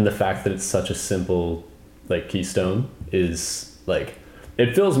 And the fact that it's such a simple keystone is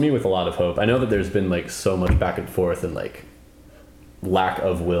it fills me with a lot of hope. I know that there's been so much back and forth and lack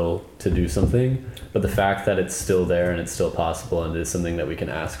of will to do something, but the fact that it's still there and it's still possible and is something that we can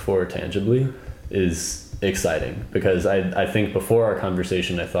ask for tangibly is exciting, because I think before our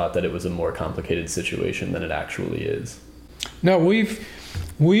conversation I thought that it was a more complicated situation than it actually is. No,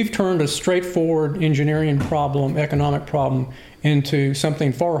 we've turned a straightforward engineering problem, economic problem, into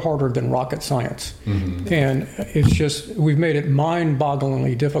something far harder than rocket science. Mm-hmm. And it's just, we've made it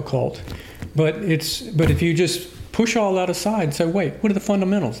mind-bogglingly difficult. But if you just push all that aside and say, wait, what are the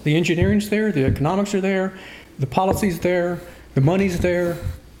fundamentals? The engineering's there, the economics are there, the policy's there, the money's there.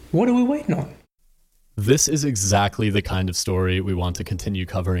 What are we waiting on? This is exactly the kind of story we want to continue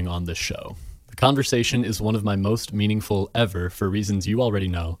covering on this show. The conversation is one of my most meaningful ever for reasons you already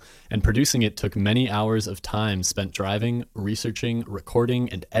know, and producing it took many hours of time spent driving, researching, recording,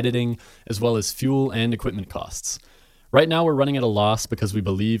 and editing, as well as fuel and equipment costs. Right now we're running at a loss because we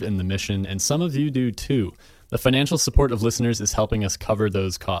believe in the mission, and some of you do too. The financial support of listeners is helping us cover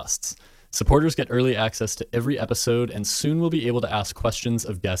those costs. Supporters get early access to every episode, and soon we'll be able to ask questions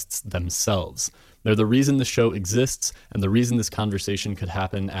of guests themselves. They're the reason the show exists and the reason this conversation could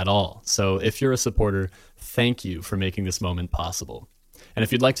happen at all. So if you're a supporter, thank you for making this moment possible. And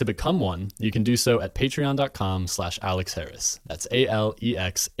if you'd like to become one, you can do so at patreon.com/Alex Harris. That's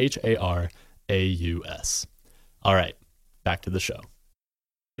ALEXHARAUS. All right, back to the show.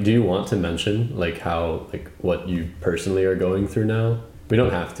 Do you want to mention how what you personally are going through now? We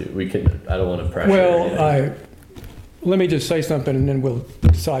don't have to. We can. I don't want to pressure. Well, let me just say something, and then we'll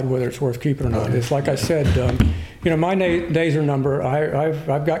decide whether it's worth keeping or not. Okay. It's like I said, my days are numbered.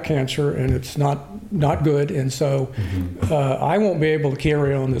 I've got cancer, and it's not good, and so I won't be able to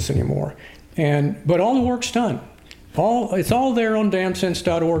carry on this anymore. But all the work's done. It's all there on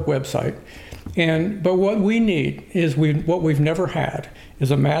damsense.org website. But what we need is what we've never had is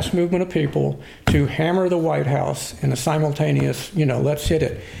a mass movement of people to hammer the White House in a simultaneous, let's hit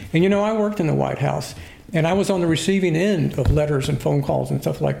it. And I worked in the White House, and I was on the receiving end of letters and phone calls and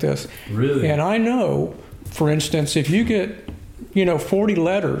stuff like this. Really? And I know, for instance, if you get 40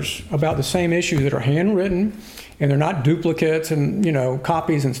 letters about the same issue that are handwritten, and they're not duplicates and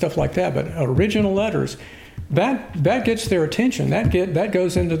copies and stuff like that, but original letters, that gets their attention. That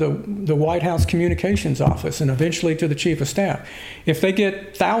goes into the White House communications office and eventually to the chief of staff. If they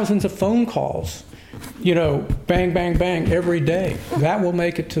get thousands of phone calls, bang, bang, bang every day, that will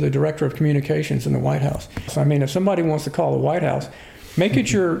make it to the director of communications in the White House. So, if somebody wants to call the White House, make it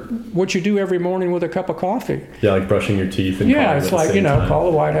what you do every morning with a cup of coffee. Yeah, like brushing your teeth. And it's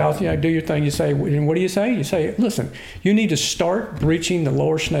call the White House. Do your thing. You say, and what do you say? You say, listen, you need to start breaching the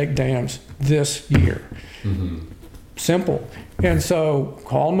lower Snake dams this year. Mm-hmm. Simple. And so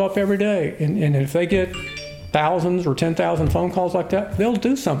call them up every day. And if they get thousands or 10,000 phone calls like that, they'll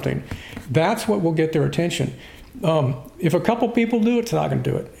do something. That's what will get their attention. If a couple people do it, it's not going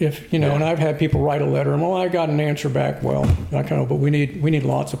to do it. And I've had people write a letter and, I got an answer back. Well, I kind of, but we need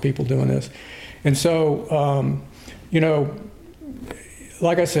lots of people doing this. And so,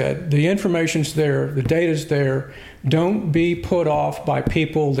 like I said, the information's there, the data's there. Don't be put off by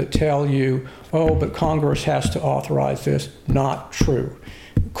people that tell you, but Congress has to authorize this. Not true.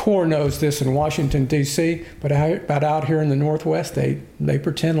 Corps knows this in Washington, D.C., but out here in the Northwest, they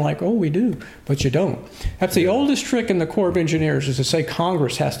pretend like, we do, but you don't. That's the oldest trick in the Corps of Engineers, is to say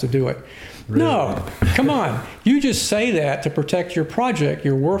Congress has to do it. Really? No, come on. You just say that to protect your project,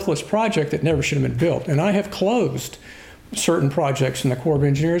 your worthless project that never should have been built. And I have closed certain projects in the Corps of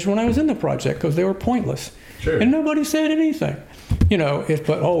Engineers when I was in the project because they were pointless. Sure. And nobody said anything.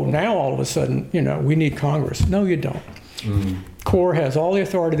 But now all of a sudden, we need Congress. No, you don't. Mm-hmm. Corps has all the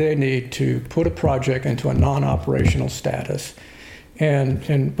authority they need to put a project into a non-operational status.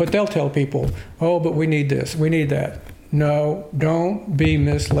 But they'll tell people, but we need this, we need that. don't be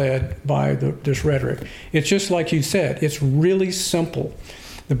misled by this rhetoric. It's just like you said, it's really simple.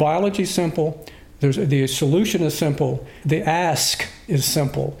 The biology is simple. The solution is simple. The ask is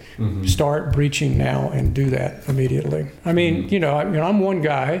simple. Mm-hmm. Start breaching now and do that immediately. I mean, mm-hmm. I'm one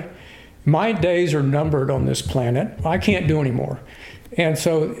guy. My days are numbered on this planet. I can't do anymore. And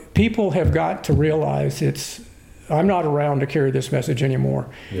so people have got to realize I'm not around to carry this message anymore.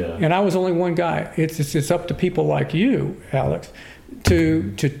 Yeah. And I was only one guy. It's up to people like you, Alex,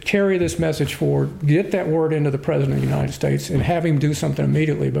 to carry this message forward, get that word into the President of the United States, and have him do something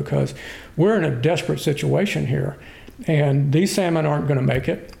immediately, because we're in a desperate situation here. And these salmon aren't going to make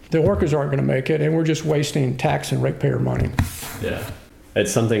it. The orcas aren't going to make it, and we're just wasting tax and ratepayer money. Yeah.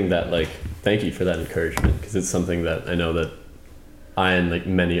 It's something that, thank you for that encouragement, because it's something that I know that I and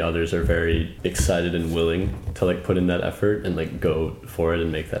many others are very excited and willing to put in that effort and go for it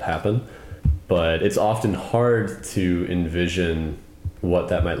and make that happen. But it's often hard to envision what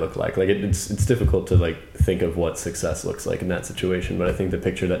that might look like. It's difficult to think of what success looks like in that situation. But I think the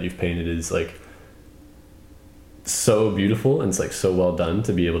picture that you've painted is so beautiful, and it's so well done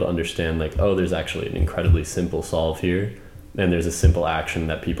to be able to understand oh, there's actually an incredibly simple solve here, and there's a simple action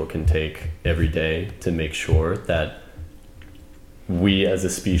that people can take every day to make sure that we as a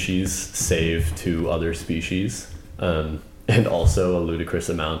species save to other species, and also a ludicrous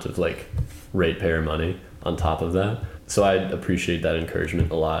amount of ratepayer money on top of that. So I appreciate that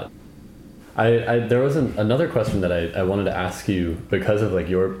encouragement a lot. There was another question that I wanted to ask you, because of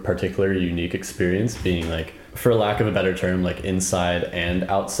your particular unique experience being for lack of a better term, inside and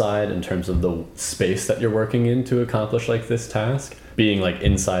outside in terms of the space that you're working in to accomplish this task, being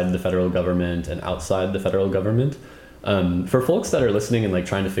inside the federal government and outside the federal government. For folks that are listening and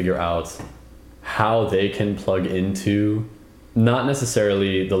trying to figure out how they can plug into not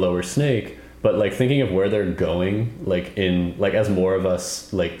necessarily the lower snake, but thinking of where they're going, as more of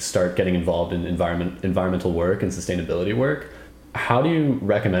us start getting involved in environmental work and sustainability work, how do you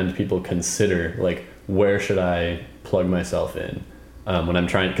recommend people consider where should I plug myself in when I'm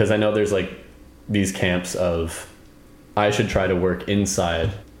trying? Because I know there's these camps of I should try to work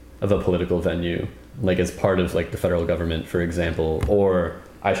inside of a political venue, as part of the federal government, for example, or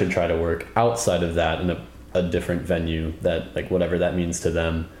I should try to work outside of that in a different venue that whatever that means to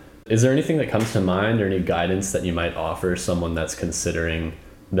them. Is there anything that comes to mind, or any guidance that you might offer someone that's considering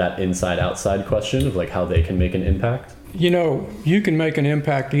that inside-outside question of how they can make an impact? You can make an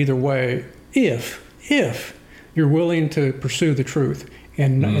impact either way if you're willing to pursue the truth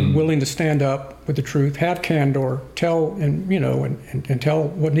and willing to stand up with the truth, have candor, tell and tell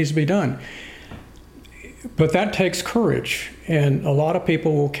what needs to be done. But that takes courage, and a lot of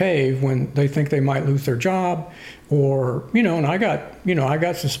people will cave when they think they might lose their job, or and I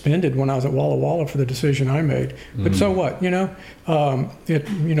got suspended when I was at Walla Walla for the decision I made. But so what?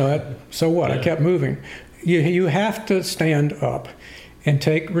 So what? Yeah. I kept moving. You have to stand up and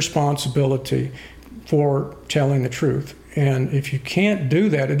take responsibility for telling the truth. And if you can't do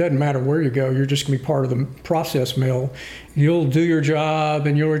that, it doesn't matter where you go. You're just going to be part of the process mill. You'll do your job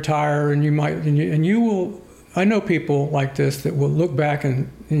and you'll retire, and you will. I know people like this that will look back and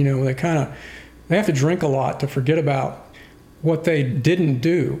they have to drink a lot to forget about what they didn't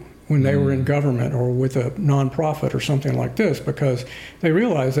do when they were in government or with a nonprofit or something like this, because they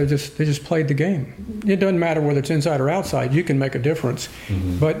realize they just played the game. It doesn't matter whether it's inside or outside. You can make a difference,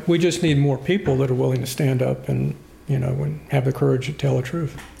 but we just need more people that are willing to stand up and have the courage to tell the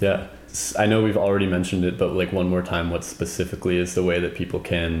truth. Yeah. I know we've already mentioned it, but one more time, what specifically is the way that people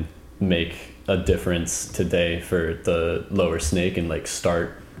can make a difference today for the lower snake and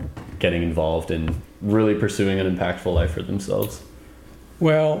start getting involved in really pursuing an impactful life for themselves?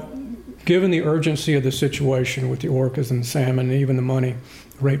 Well, given the urgency of the situation with the orcas and the salmon, and even the money,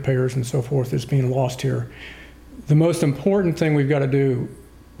 ratepayers and so forth that's being lost here, the most important thing we've got to do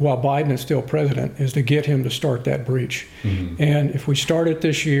while Biden is still president is to get him to start that breach. And if we start it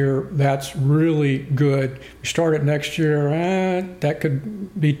this year, that's really good. If we start it next year, that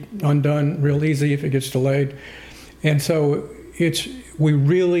could be undone real easy if it gets delayed. And so we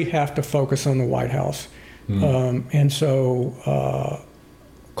really have to focus on the White House. And so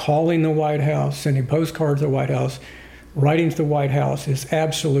calling the White House, sending postcards to the White House, writing to the White House is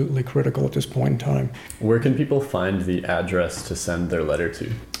absolutely critical at this point in time. Where can people find the address to send their letter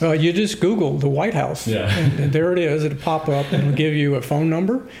to? You just Google the White House, and there it is. It'll pop up and it'll give you a phone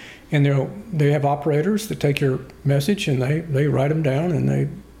number, and they have operators that take your message and they write them down and they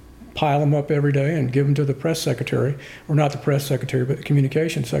pile them up every day and give them to the press secretary, or not the press secretary, but the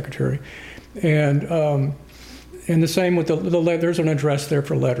communications secretary. And And the same with there's an address there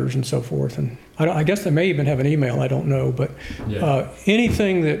for letters and so forth. And I guess they may even have an email, I don't know. But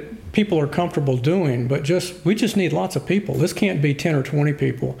anything that people are comfortable doing, but we just need lots of people. This can't be 10 or 20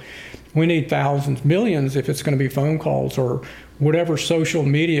 people. We need thousands, millions if it's going to be phone calls or whatever social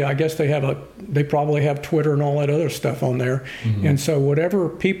media. I guess they probably have Twitter and all that other stuff on there. Mm-hmm. And so whatever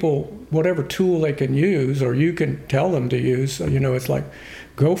tool they can use or you can tell them to use, it's like,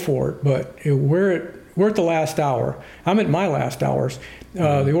 go for it. But we're at the last hour. I'm at my last hours.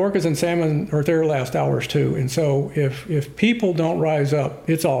 The orcas and salmon are at their last hours too. And so if people don't rise up,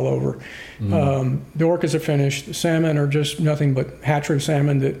 it's all over. Mm-hmm. The orcas are finished. The salmon are just nothing but hatchery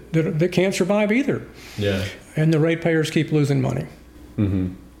salmon that can't survive either. Yeah. And the ratepayers keep losing money.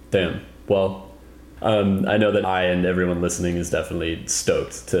 Mm-hmm. Damn. Well, I know that I and everyone listening is definitely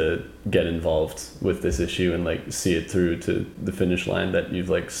stoked to get involved with this issue and like see it through to the finish line that you've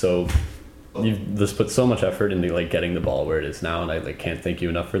just put so much effort into like getting the ball where it is now, and I like can't thank you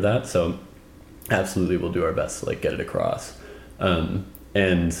enough for that. So absolutely we'll do our best to like get it across.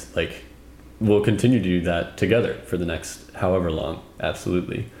 And like we'll continue to do that together for the next however long.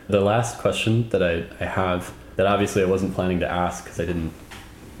 Absolutely. The last question that I have that obviously I wasn't planning to ask because I didn't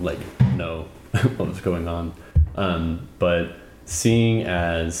like know what was going on. But seeing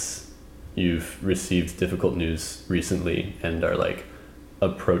as you've received difficult news recently and are like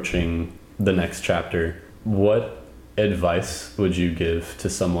approaching the next chapter, what advice would you give to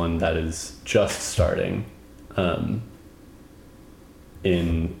someone that is just starting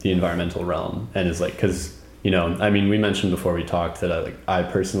in the environmental realm and is like, because I mean, we mentioned before we talked that I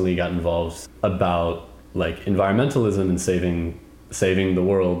personally got involved about like environmentalism and saving the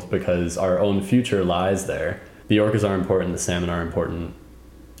world because our own future lies there. The orcas are important, the salmon are important,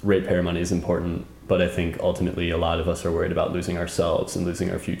 ratepayer money is important, but I think ultimately a lot of us are worried about losing ourselves and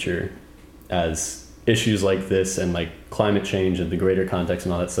losing our future as issues like this and like climate change and the greater context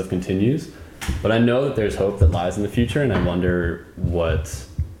and all that stuff continues. But I know that there's hope that lies in the future, and I wonder what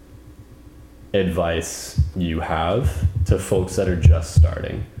advice you have to folks that are just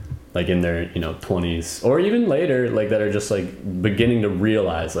starting, like in their 20s or even later, like that are just like beginning to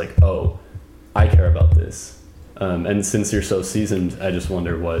realize like, oh, I care about this. And since you're so seasoned, I just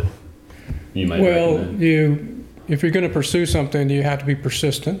wonder what you might recommend. If you're going to pursue something, you have to be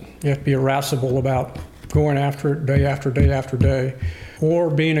persistent. You have to be irascible about going after it day after day after day, or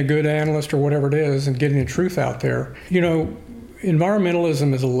being a good analyst or whatever it is and getting the truth out there.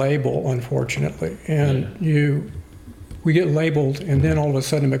 Environmentalism is a label, unfortunately, and we get labeled, and then all of a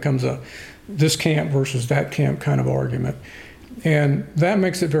sudden it becomes a this camp versus that camp kind of argument, and that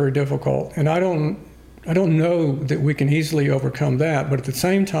makes it very difficult. And I don't know that we can easily overcome that, but at the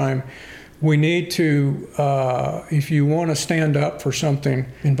same time, we need to, if you want to stand up for something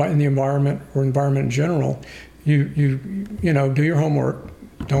in the environment or environment in general, you do your homework.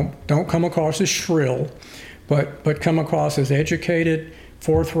 Don't come across as shrill, but come across as educated,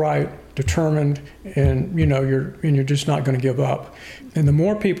 forthright, determined, and you're just not going to give up. And the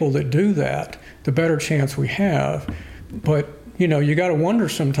more people that do that, the better chance we have. But you got to wonder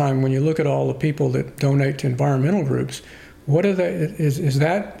sometime when you look at all the people that donate to environmental groups. What are they? Is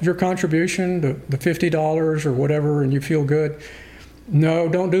that your contribution, the $50 or whatever, and you feel good? No,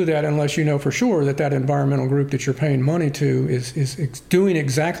 don't do that unless you know for sure that environmental group that you're paying money to is doing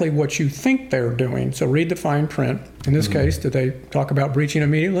exactly what you think they're doing. So read the fine print. In this case, do they talk about breaching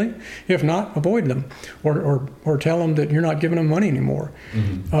immediately? If not, avoid them, or tell them that you're not giving them money anymore.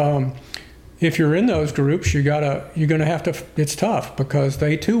 Mm-hmm. If you're in those groups, you're gonna have to. It's tough because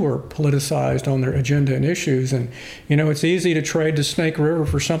they too are politicized on their agenda and issues, and it's easy to trade the Snake River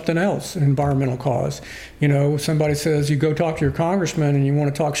for something else, an environmental cause. Somebody says you go talk to your congressman and you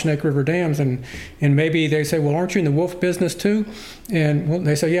want to talk Snake River dams, and maybe they say, well, aren't you in the wolf business too? And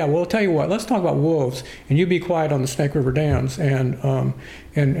they say, yeah. Well, I'll tell you what, let's talk about wolves, and you be quiet on the Snake River dams, and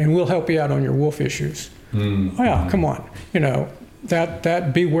we'll help you out on your wolf issues. Mm-hmm. Oh yeah, come on,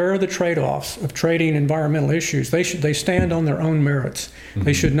 That beware the trade-offs of trading environmental issues. They stand on their own merits. Mm-hmm.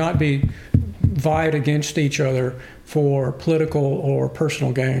 They should not be vied against each other for political or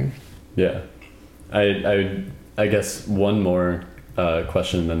personal gain. Yeah, I guess one more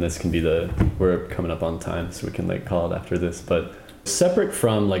question, then this can be we're coming up on time, so we can call it after this. But separate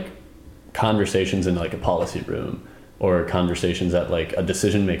from conversations in a policy room or conversations at a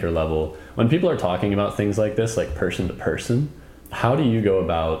decision maker level, when people are talking about things like this, person to person, how do you go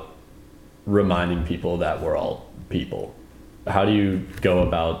about reminding people that we're all people? How do you go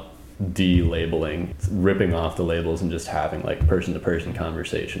about de-labeling, ripping off the labels and just having person-to-person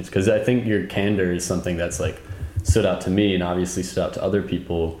conversations? Because I think your candor is something that's stood out to me and obviously stood out to other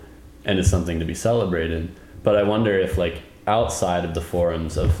people and is something to be celebrated. But I wonder if like outside of the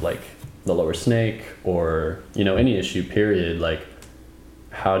forums of like the Lower Snake or, you know, any issue period, like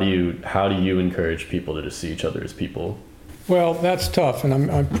how do you encourage people to just see each other as people? Well, that's tough, and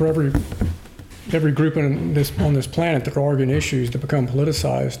I'm for every group on this planet that are arguing issues to become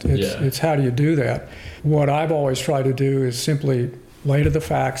politicized. It's how do you do that? What I've always tried to do is simply lay to the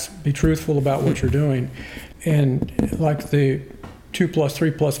facts, be truthful about what you're doing, and like the 2 +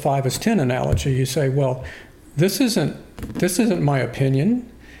 3 + 5 is 10 analogy. You say, well, this isn't my opinion.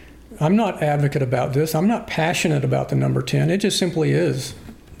 I'm not advocate about this. I'm not passionate about the number 10. It just simply is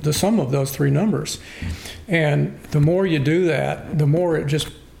the sum of those three numbers. And the more you do that, the more it just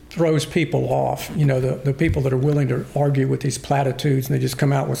throws people off. You know, the people that are willing to argue with these platitudes, and they just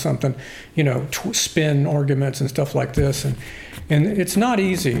come out with something, you know, spin arguments and stuff like this. And it's not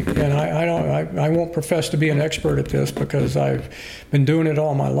easy. And I won't profess to be an expert at this because I've been doing it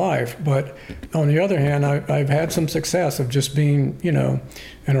all my life. But on the other hand, I've had some success of just being, you know,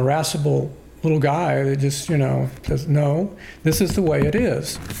 an irascible little guy that just, you know, says, no, this is the way it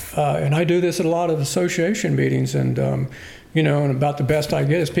is. And I do this at a lot of association meetings, and you know, and about the best I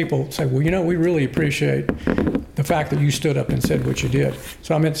get is people say, well, you know, we really appreciate the fact that you stood up and said what you did.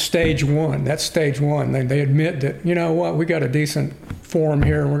 So I'm at stage one. That's stage one. They admit that, you know what, we got a decent forum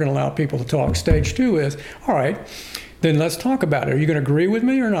here and we're going to allow people to talk. Stage two is, all right, then let's talk about it. Are you going to agree with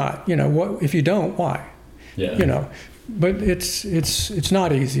me or not? You know, what if you don't, why? Yeah. You know, but it's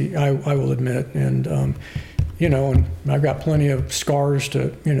not easy, I will admit. And, you know, and I've got plenty of scars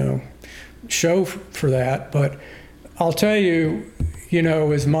to, you know, show for that. But I'll tell you, you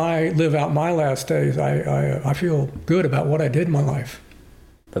know, as live out my last days, I feel good about what I did in my life.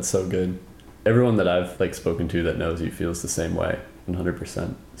 That's so good. Everyone that I've like spoken to that knows you feels the same way,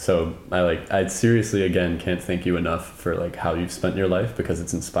 100%. So I seriously, again, can't thank you enough for like how you've spent your life, because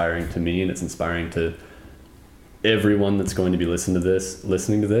it's inspiring to me and it's inspiring to everyone that's going to be listening to this, and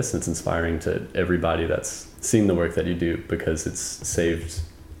it's inspiring to everybody that's seeing the work that you do, because it's saved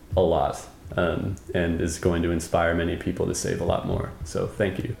a lot. And is going to inspire many people to save a lot more. So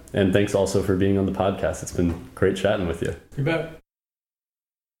thank you. And thanks also for being on the podcast. It's been great chatting with you. You bet.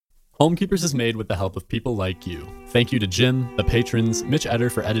 Homekeepers is made with the help of people like you. Thank you to Jim, the patrons, Mitch Eder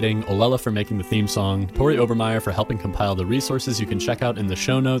for editing, Olela for making the theme song, Tori Obermeyer for helping compile the resources you can check out in the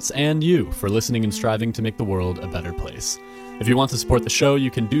show notes, and you for listening and striving to make the world a better place. If you want to support the show,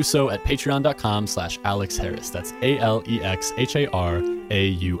 you can do so at patreon.com/Alex Harris. That's ALEXHARAUS.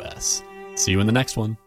 See you in the next one.